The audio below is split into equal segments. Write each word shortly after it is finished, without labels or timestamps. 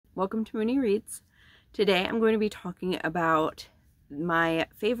welcome to Mooney Reads. Today I'm going to be talking about my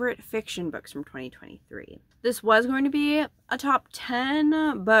favorite fiction books from 2023. This was going to be a top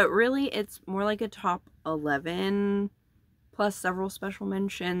 10, but really it's more like a top 11 plus several special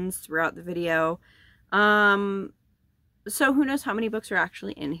mentions throughout the video. So who knows how many books are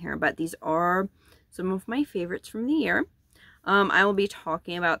actually in here, but these are some of my favorites from the year. I will be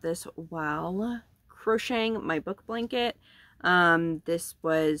talking about this while crocheting my book blanket. This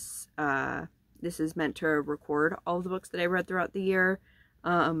is meant to record all of the books that I read throughout the year,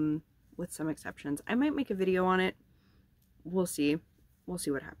 with some exceptions. I might make a video on it. We'll see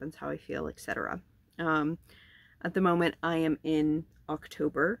what happens, how I feel, etc. At the moment I am in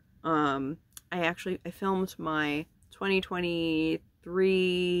October. I filmed my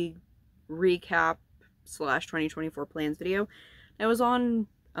 2023 recap / 2024 plans video. I was on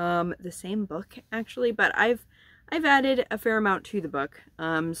the same book actually, but I've added a fair amount to the book,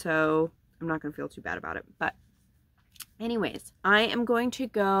 so I'm not gonna feel too bad about it. But anyways, I am going to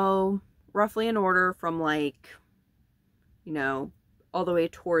go roughly in order from, like, you know, all the way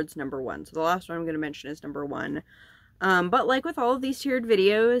towards number 1. So the last one I'm going to mention is number 1. But like with all of these tiered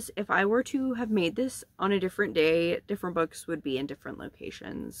videos, if I were to have made this on a different day, different books would be in different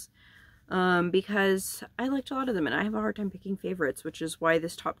locations. Because I liked a lot of them and I have a hard time picking favorites, which is why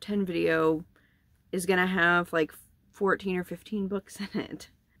this top 10 video is going to have like 14 or 15 books in it.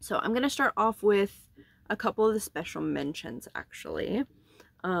 So I'm going to start off with a couple of the special mentions, actually.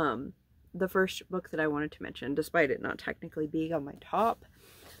 The first book that I wanted to mention, despite it not technically being on my top,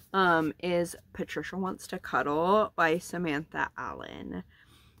 is Patricia Wants to Cuddle by Samantha Allen.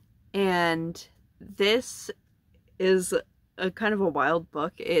 And this is a kind of a wild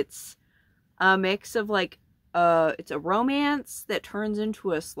book. It's a mix of like, it's a romance that turns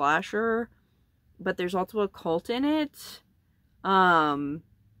into a slasher, but there's also a cult in it. And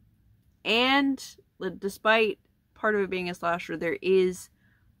despite part of it being a slasher, there is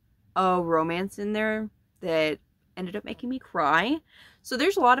a romance in there that ended up making me cry. So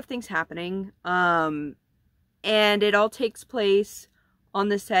there's a lot of things happening. And it all takes place on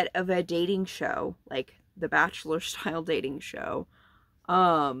the set of a dating show, like the Bachelor style dating show.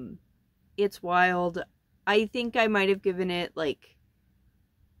 It's wild. I think I might have given it like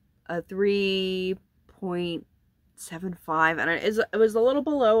a 3.75, and it was a little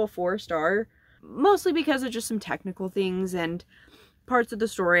below a 4-star, mostly because of just some technical things and parts of the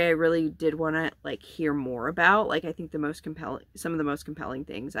story I really did want to like hear more about. Like, I think some of the most compelling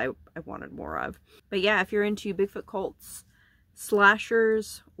things I wanted more of. But yeah, if you're into Bigfoot cults,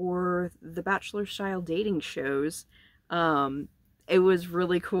 slashers, or the Bachelor style dating shows, it was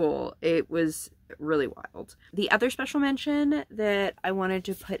really cool. It was really wild. The other special mention that I wanted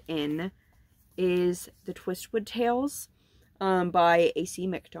to put in is the Twistwood Tales by A.C.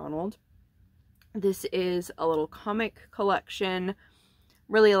 Macdonald. This is a little comic collection.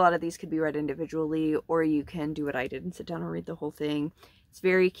 Really, a lot of these could be read individually, or you can do what I did and sit down and read the whole thing. It's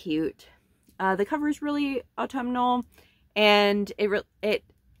very cute. The cover is really autumnal, and it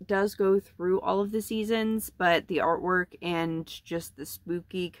does go through all of the seasons, but the artwork and just the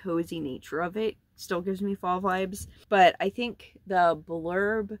spooky, cozy nature of it still gives me fall vibes. But I think the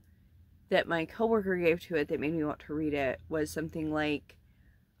blurb that my coworker gave to it that made me want to read it was something like,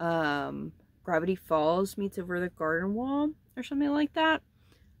 Gravity Falls meets Over the Garden Wall, or something like that.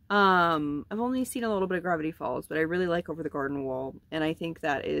 I've only seen a little bit of Gravity Falls, but I really like Over the Garden Wall, and I think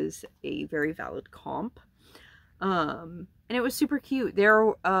that is a very valid comp. And it was super cute. There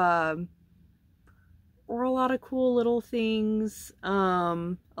were a lot of cool little things,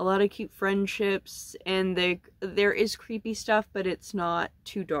 a lot of cute friendships, and there is creepy stuff, but it's not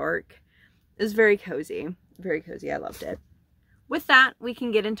too dark. It's very cozy. Very cozy. I loved it. With that, we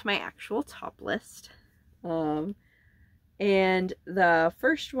can get into my actual top list. And the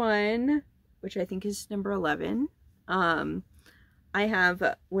first one, which I think is number 11, I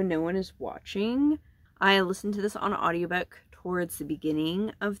have When No One Is Watching. I listened to this on audiobook towards the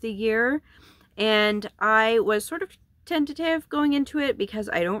beginning of the year, and I was sort of tentative going into it because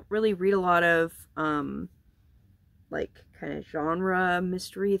I don't really read a lot of, like, kind of genre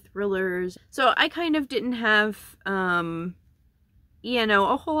mystery thrillers. So I kind of didn't have, you know,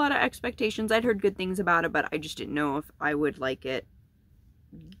 a whole lot of expectations. I'd heard good things about it, but I just didn't know if I would like it,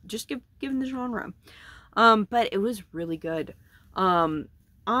 just given the genre. But it was really good.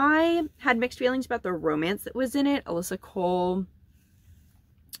 I had mixed feelings about the romance that was in it. Alyssa Cole,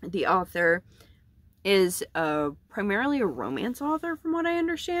 the author, is primarily a romance author from what I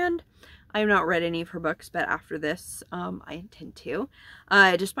understand. I have not read any of her books, but after this, I intend to.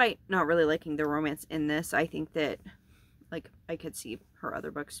 Despite not really liking the romance in this, I think that like, I could see her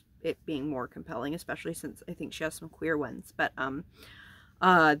other books, it being more compelling, especially since I think she has some queer ones. But,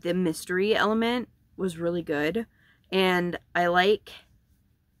 the mystery element was really good. And I like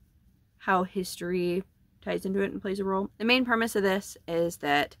how history ties into it and plays a role. The main premise of this is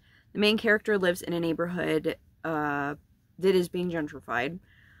that the main character lives in a neighborhood that is being gentrified.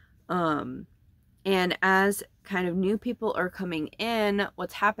 And as kind of new people are coming in,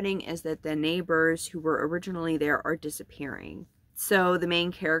 what's happening is that the neighbors who were originally there are disappearing. So the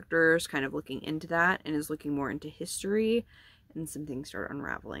main character is kind of looking into that and is looking more into history, and some things start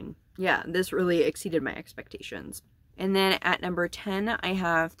unraveling. Yeah, this really exceeded my expectations. And then at number 10, I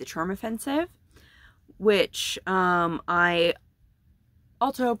have The Charm Offensive, which I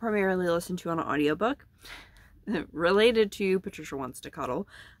also primarily listened to on an audiobook related to Patricia Wants to Cuddle.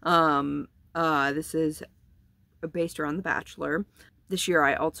 This is based around The Bachelor. This year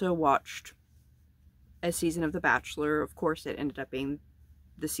I also watched a season of The Bachelor. Of course, it ended up being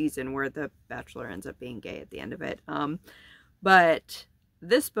the season where the Bachelor ends up being gay at the end of it. But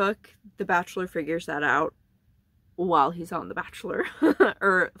this book, The Bachelor figures that out while he's on The Bachelor,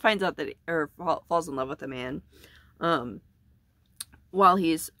 or finds out that, or falls in love with a man, while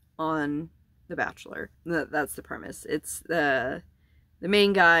he's on The Bachelor. That's the premise. It's the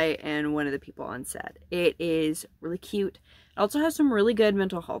main guy and one of the people on set. It is really cute. It also has some really good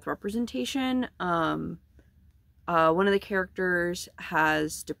mental health representation. One of the characters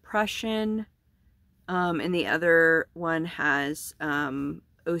has depression, and the other one has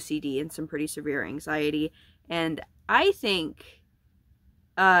OCD and some pretty severe anxiety, and I think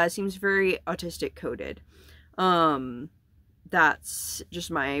seems very autistic coded. That's just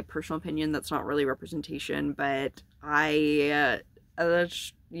my personal opinion. That's not really representation, but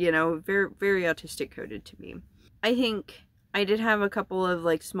that's, you know, very, very autistic coded to me. I think I did have a couple of,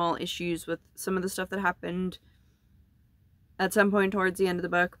 like, small issues with some of the stuff that happened at some point towards the end of the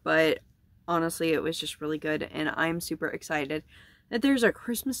book, but honestly, it was just really good, and I'm super excited that there's a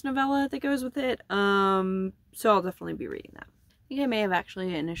Christmas novella that goes with it, so I'll definitely be reading that. I think I may have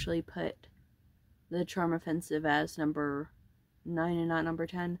actually initially put The Charm Offensive as number 9 and not number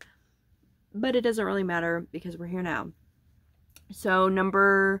 10, but it doesn't really matter because we're here now. So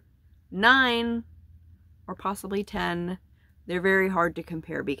number 9, or possibly 10, they're very hard to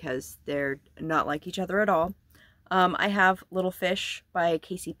compare because they're not like each other at all. I have Little Fish by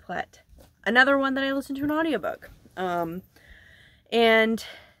Casey Plett, another one that I listened to an audiobook. And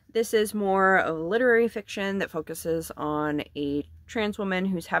this is more of literary fiction that focuses on a trans woman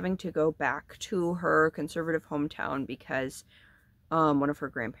who's having to go back to her conservative hometown because one of her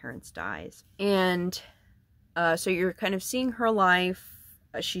grandparents dies. And so you're kind of seeing her life.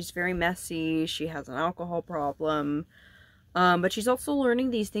 She's very messy. She has an alcohol problem. But she's also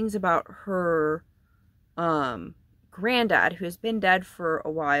learning these things about her granddad, who has been dead for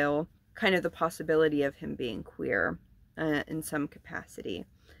a while. Kind of the possibility of him being queer in some capacity.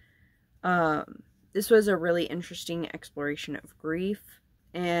 This was a really interesting exploration of grief,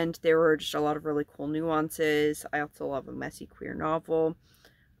 and there were just a lot of really cool nuances. I also love a messy queer novel.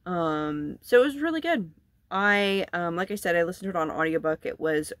 So it was really good. Like I said, I listened to it on audiobook. It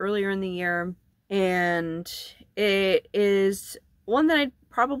was earlier in the year, and it is one that I'd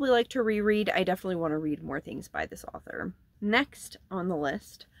probably like to reread. I definitely want to read more things by this author. Next on the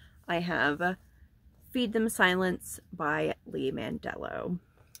list, I have Feed Them Silence by Lee Mandelo.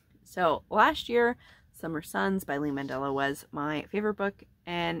 So last year, Summer Suns by Lee Mandelo was my favorite book,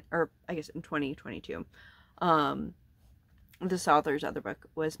 or I guess in 2022. This author's other book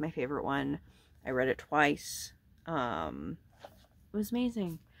was my favorite one. I read it twice. It was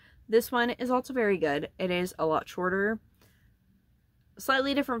amazing. This one is also very good. It is a lot shorter.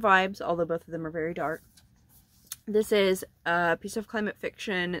 Slightly different vibes, although both of them are very dark. This is a piece of climate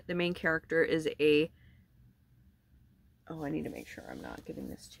fiction. The main character is I need to make sure I'm not giving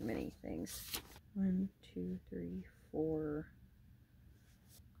this too many things. 1, 2, 3, 4.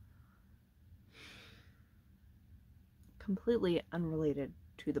 Completely unrelated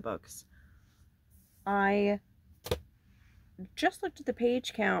to the books. I just looked at the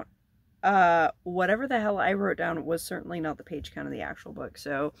page count. Whatever the hell I wrote down was certainly not the page count of the actual book.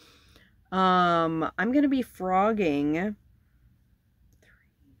 So, I'm going to be frogging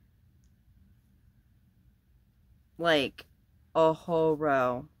like a whole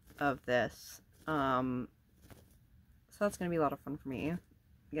row of this. So that's going to be a lot of fun for me,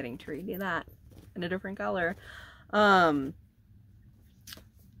 getting to read that in a different color.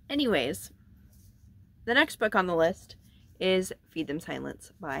 Anyways, the next book on the list is Feed Them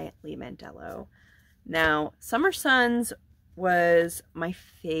Silence by Lee Mandelo. Now, Summer Suns was my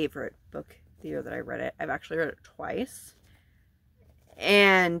favorite book the year that I read it. I've actually read it twice.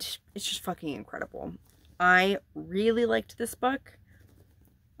 And it's just fucking incredible. I really liked this book.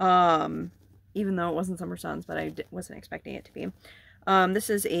 Even though it wasn't Summer Sons, but I wasn't expecting it to be. This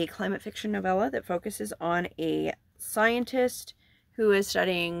is a climate fiction novella that focuses on a scientist who is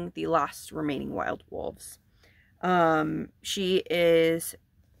studying the last remaining wild wolves. She is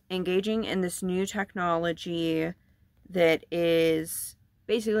engaging in this new technology that is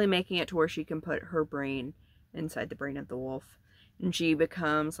basically making it to where she can put her brain inside the brain of the wolf. And she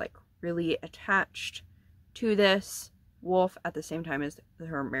becomes like really attached to this wolf at the same time as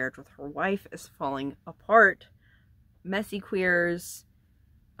her marriage with her wife is falling apart. Messy queers,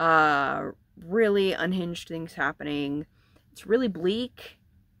 really unhinged things happening. It's really bleak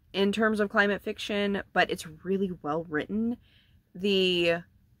in terms of climate fiction, but it's really well written. The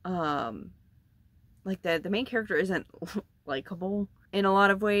main character isn't likable in a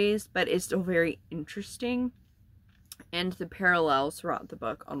lot of ways, but is still very interesting. And the parallels throughout the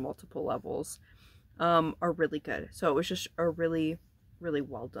book on multiple levels are really good. So it was just a really, really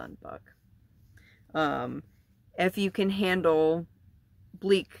well done book. If you can handle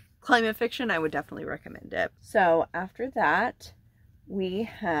bleak climate fiction, I would definitely recommend it. So after that, we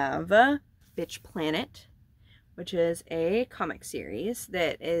have Bitch Planet, which is a comic series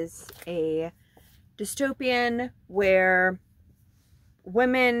that is a dystopian where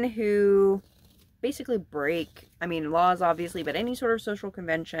women who basically break, laws obviously, but any sort of social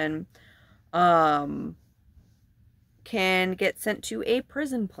convention, can get sent to a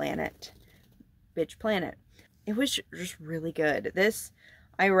prison planet. Bitch Planet. It was just really good. This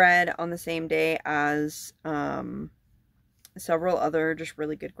I read on the same day as several other just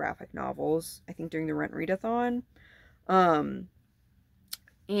really good graphic novels, I think during the Rent Readathon.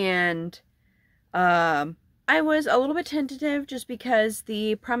 I was a little bit tentative just because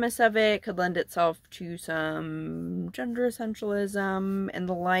the premise of it could lend itself to some gender essentialism and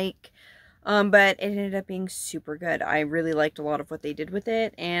the like. But it ended up being super good. I really liked a lot of what they did with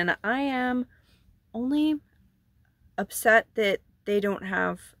it, and I am only upset that they don't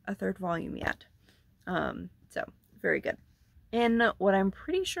have a third volume yet. So, very good. In what I'm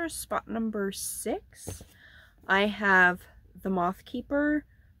pretty sure is spot number 6, I have The Moth Keeper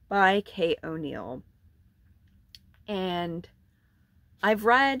by Kay O'Neill. And I've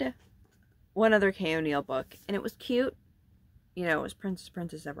read one other Kay O'Neill book, and it was cute. You know, it was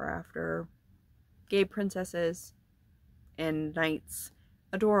Princess Ever After. Gay princesses and knights.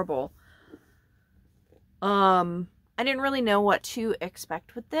 Adorable. I didn't really know what to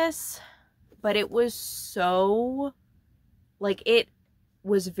expect with this, but it was so, like, it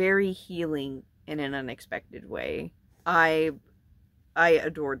was very healing in an unexpected way. I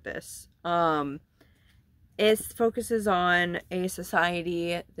adored this. It focuses on a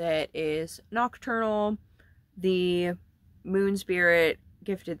society that is nocturnal. The moon spirit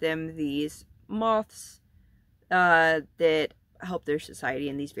gifted them these moths that help their society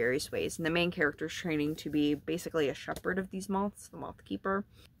in these various ways. And the main character is training to be basically a shepherd of these moths, the Moth Keeper.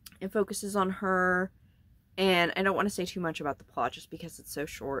 It focuses on her, and I don't want to say too much about the plot just because it's so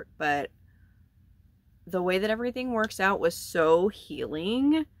short, but the way that everything works out was so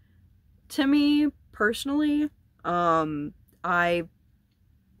healing to me personally. I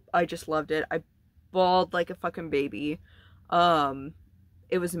just loved it. I bawled like a fucking baby.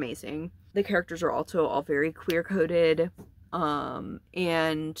 It was amazing. The characters are also all very queer coded.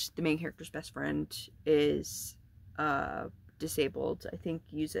 And the main character's best friend is disabled. I think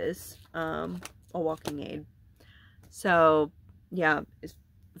uses a walking aid. So yeah, it's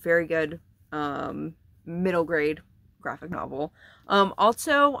very good. Middle grade graphic novel.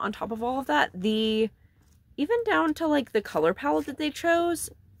 Also on top of all of that, even down to like the color palette that they chose,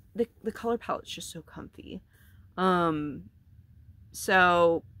 the color palette's just so comfy.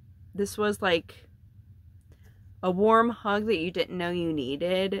 So this was like a warm hug that you didn't know you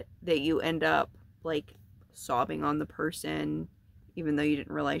needed, that you end up like sobbing on the person even though you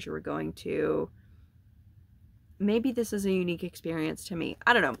didn't realize you were going to. Maybe this is a unique experience to me.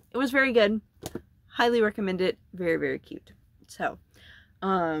 I don't know. It was very good. Highly recommend it. Very, very cute. So,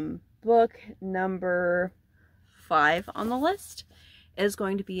 book number 5 on the list is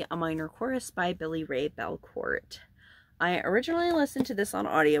going to be A Minor Chorus by Bily-Ray Belcourt. I originally listened to this on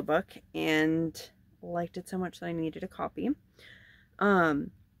audiobook and liked it so much that I needed a copy.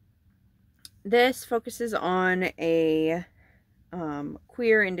 This focuses on a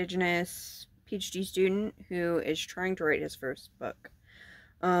queer Indigenous PhD student who is trying to write his first book,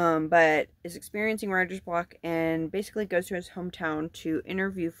 but is experiencing writer's block and basically goes to his hometown to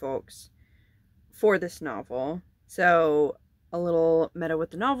interview folks for this novel. So a little meta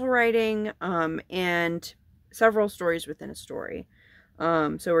with the novel writing, and several stories within a story.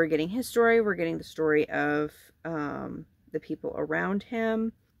 So we're getting his story, we're getting the story of the people around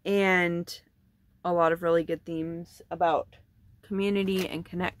him, and a lot of really good themes about community and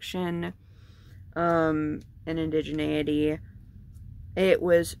connection, and indigeneity. It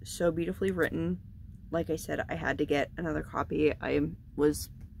was so beautifully written. Like I said, I had to get another copy. I was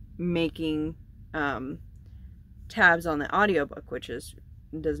making tabs on the audiobook, which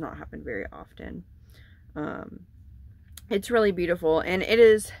does not happen very often. It's really beautiful, and it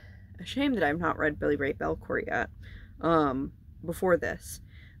is a shame that I've not read Bily-Ray Belcourt yet before this.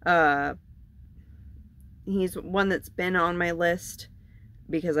 He's one that's been on my list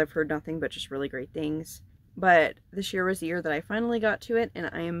because I've heard nothing but just really great things. But this year was the year that I finally got to it, and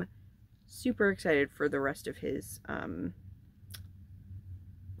I am super excited for the rest of his, why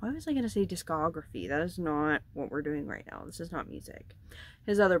was I going to say discography? That is not what we're doing right now. This is not music.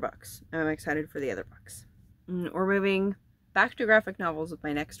 His other books. I'm excited for the other books. We're moving back to graphic novels with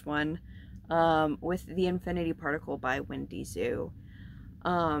my next one, with The Infinity Particle by Wendy Zhu.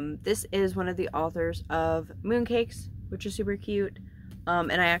 This is one of the authors of Mooncakes, which is super cute.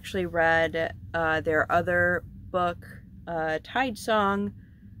 And I actually read their other book, Tide Song,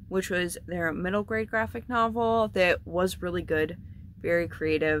 which was their middle grade graphic novel that was really good, very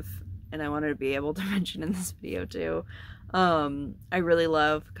creative, and I wanted to be able to mention in this video too. I really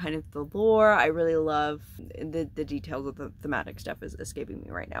love kind of the lore. I really love the details of the thematic stuff is escaping me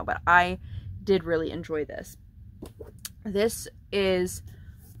right now, but I did really enjoy this. This is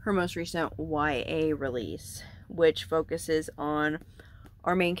her most recent YA release, which focuses on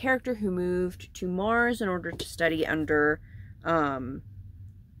our main character who moved to Mars in order to study under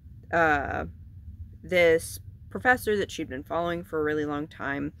this professor that she'd been following for a really long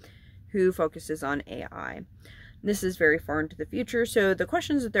time, who focuses on AI. This is very far into the future, so the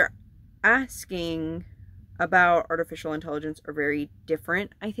questions that they're asking about artificial intelligence are very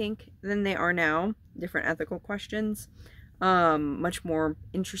different, I think, than they are now. Different ethical questions. Much more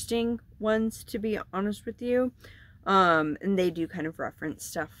interesting ones, to be honest with you. And they do kind of reference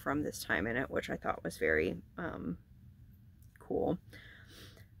stuff from this time in it, which I thought was very cool.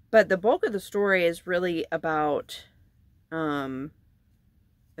 But the bulk of the story is really about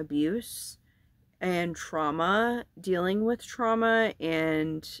abuse and trauma, dealing with trauma,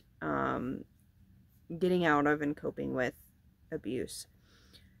 and getting out of and coping with abuse.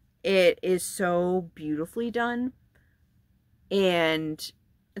 It is so beautifully done, and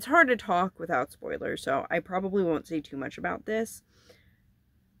it's hard to talk without spoilers, so I probably won't say too much about this.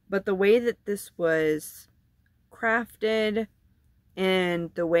 But the way that this was crafted, and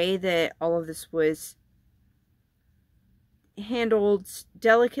the way that all of this was handled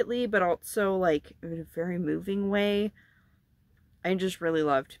delicately, but also like in a very moving way, I just really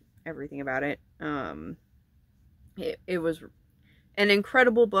loved everything about it. It was an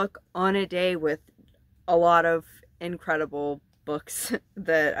incredible book on a day with a lot of incredible books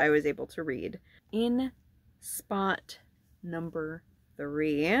that I was able to read. In spot number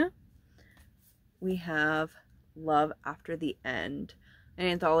 3, we have Love After the End, an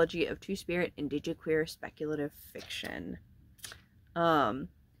anthology of two-spirit Indigequeer speculative fiction.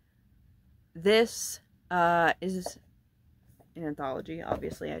 This is an anthology,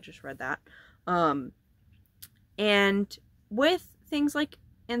 obviously, I just read that. And with things like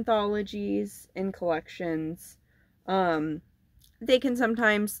anthologies and collections, they can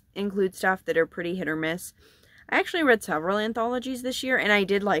sometimes include stuff that are pretty hit or miss. I actually read several anthologies this year, and I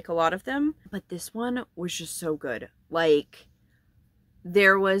did like a lot of them, but this one was just so good. Like,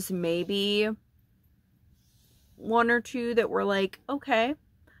 there was maybe 1 or 2 that were like, okay.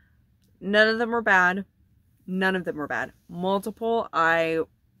 None of them were bad. None of them were bad. Multiple I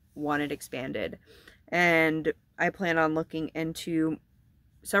wanted expanded. And I plan on looking into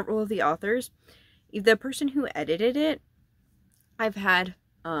several of the authors. The person who edited it, I've had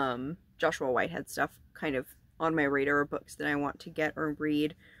Joshua Whitehead stuff kind of on my radar of books that I want to get or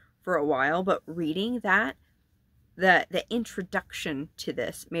read for a while, but reading that, the introduction to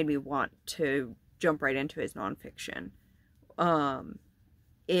this made me want to jump right into his nonfiction.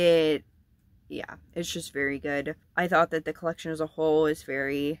 It's just very good. I thought that the collection as a whole is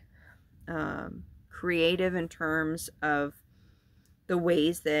very creative in terms of the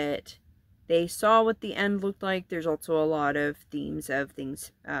ways that they saw what the end looked like. There's also a lot of themes of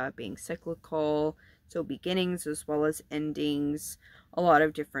things being cyclical, so beginnings as well as endings, a lot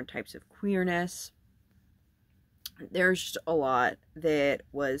of different types of queerness. There's just a lot that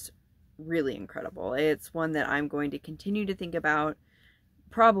was really incredible. It's one that I'm going to continue to think about,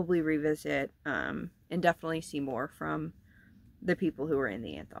 probably revisit, and definitely see more from the people who are in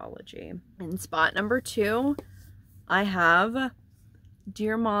the anthology. In spot number 2, I have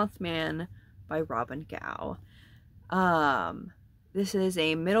Dear Mothman by Robin Gow. This is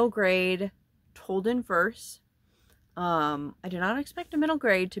a middle grade told in verse. I did not expect a middle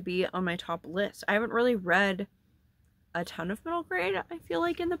grade to be on my top list. I haven't really read a ton of middle grade, I feel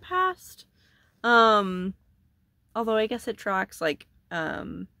like, in the past. Although I guess it tracks, like,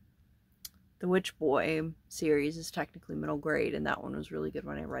 the Witch Boy series is technically middle grade, and that one was really good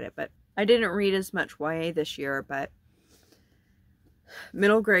when I read it, but I didn't read as much YA this year, but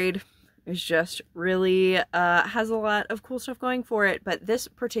middle grade is just really, has a lot of cool stuff going for it. But this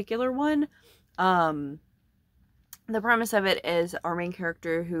particular one, the premise of it is our main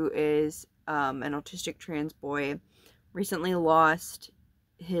character, who is an autistic trans boy, recently lost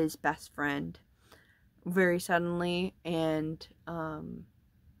his best friend very suddenly, and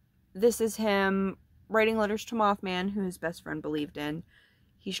this is him writing letters to Mothman, who his best friend believed in.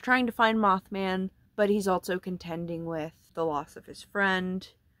 He's trying to find Mothman, but he's also contending with the loss of his friend,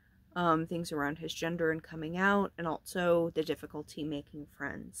 things around his gender and coming out, and also the difficulty making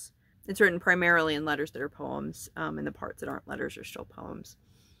friends. It's written primarily in letters that are poems, and the parts that aren't letters are still poems.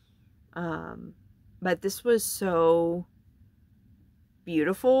 But this was so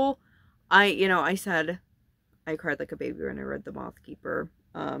beautiful. I said I cried like a baby when I read The Moth Keeper.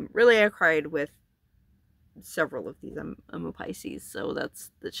 Really, I cried with several of these. I'm a Pisces, so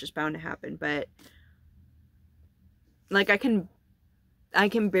that's just bound to happen. But like, I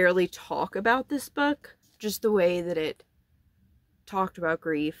can barely talk about this book. Just the way that it talked about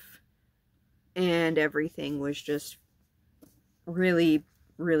grief and everything was just really,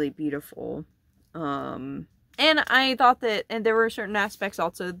 really beautiful. And I thought that, and there were certain aspects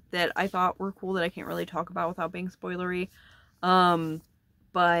also that I thought were cool that I can't really talk about without being spoilery.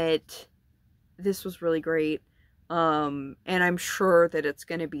 But this was really great. And I'm sure that it's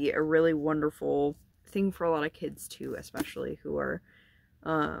going to be a really wonderful thing for a lot of kids too, especially who are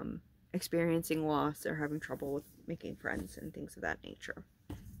experiencing loss or having trouble with making friends and things of that nature.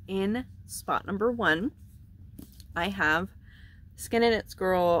 In spot number 1, I have Skin and Its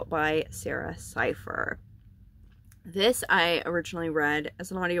Girl by Sarah Cypher. This I originally read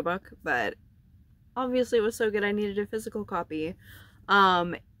as an audiobook, but obviously it was so good I needed a physical copy.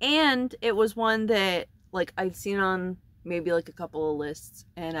 And it was one that, like, I'd seen on maybe like a couple of lists,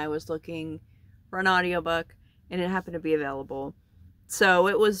 and I was looking for an audiobook, and it happened to be available. So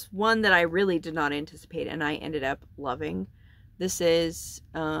it was one that I really did not anticipate, and I ended up loving. This is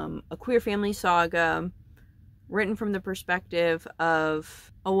a queer family saga written from the perspective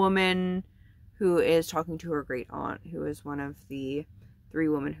of a woman who is talking to her great aunt, who is one of the 3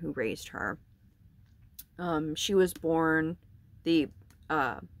 women who raised her. She was born, the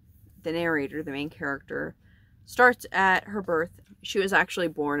narrator, the main character, starts at her birth. She was actually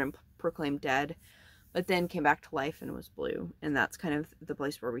born and proclaimed dead, but then came back to life and was blue. And that's kind of the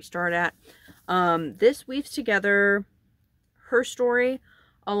place where we start at. This weaves together her story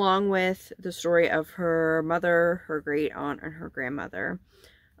along with the story of her mother, her great aunt, and her grandmother,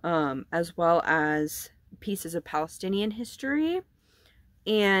 as well as pieces of Palestinian history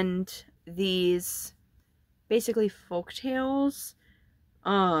and these basically folk tales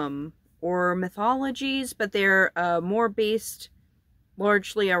or mythologies, but they're more based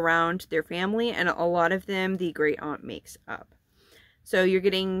largely around their family, and a lot of them the great aunt makes up. So you're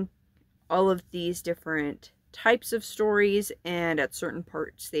getting all of these different types of stories, and at certain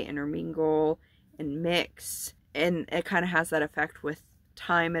parts they intermingle and mix, and it kind of has that effect with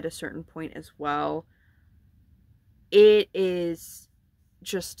time at a certain point as well. It is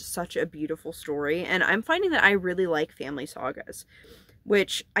just such a beautiful story, and I'm finding that I really like family sagas,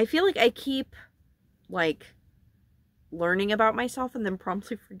 which I feel like I keep like learning about myself and then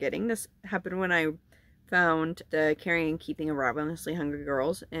promptly forgetting. This happened when I found The Caring and Keeping of Ravenously Hungry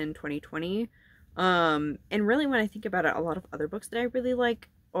Girls in 2020. And really, when I think about it, a lot of other books that I really like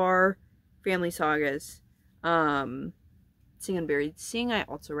are family sagas. Sing Unburied Sing, I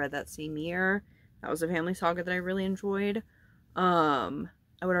also read that same year. That was a family saga that I really enjoyed. I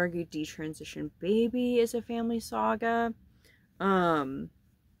would argue Detransition Baby is a family saga. I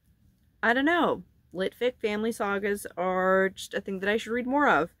don't know. Litfic family sagas are just a thing that I should read more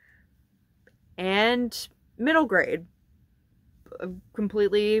of. And middle grade.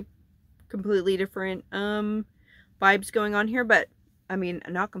 Completely different vibes going on here, but I mean,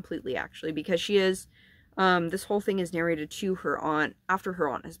 not completely actually, because she is, this whole thing is narrated to her aunt after her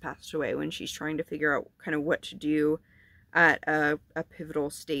aunt has passed away, when she's trying to figure out kind of what to do at a pivotal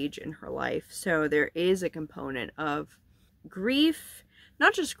stage in her life. So there is a component of grief,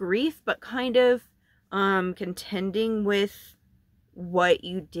 not just grief, but kind of contending with what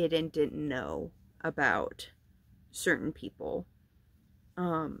you did and didn't know about certain people.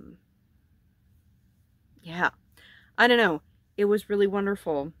 Yeah, I don't know. It was really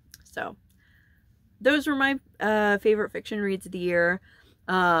wonderful. So those were my favorite fiction reads of the year.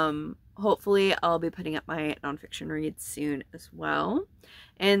 Hopefully I'll be putting up my nonfiction reads soon as well.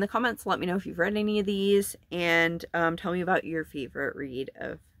 In the comments, let me know if you've read any of these, and tell me about your favorite read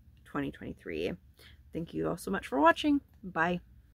of 2023. Thank you all so much for watching. Bye.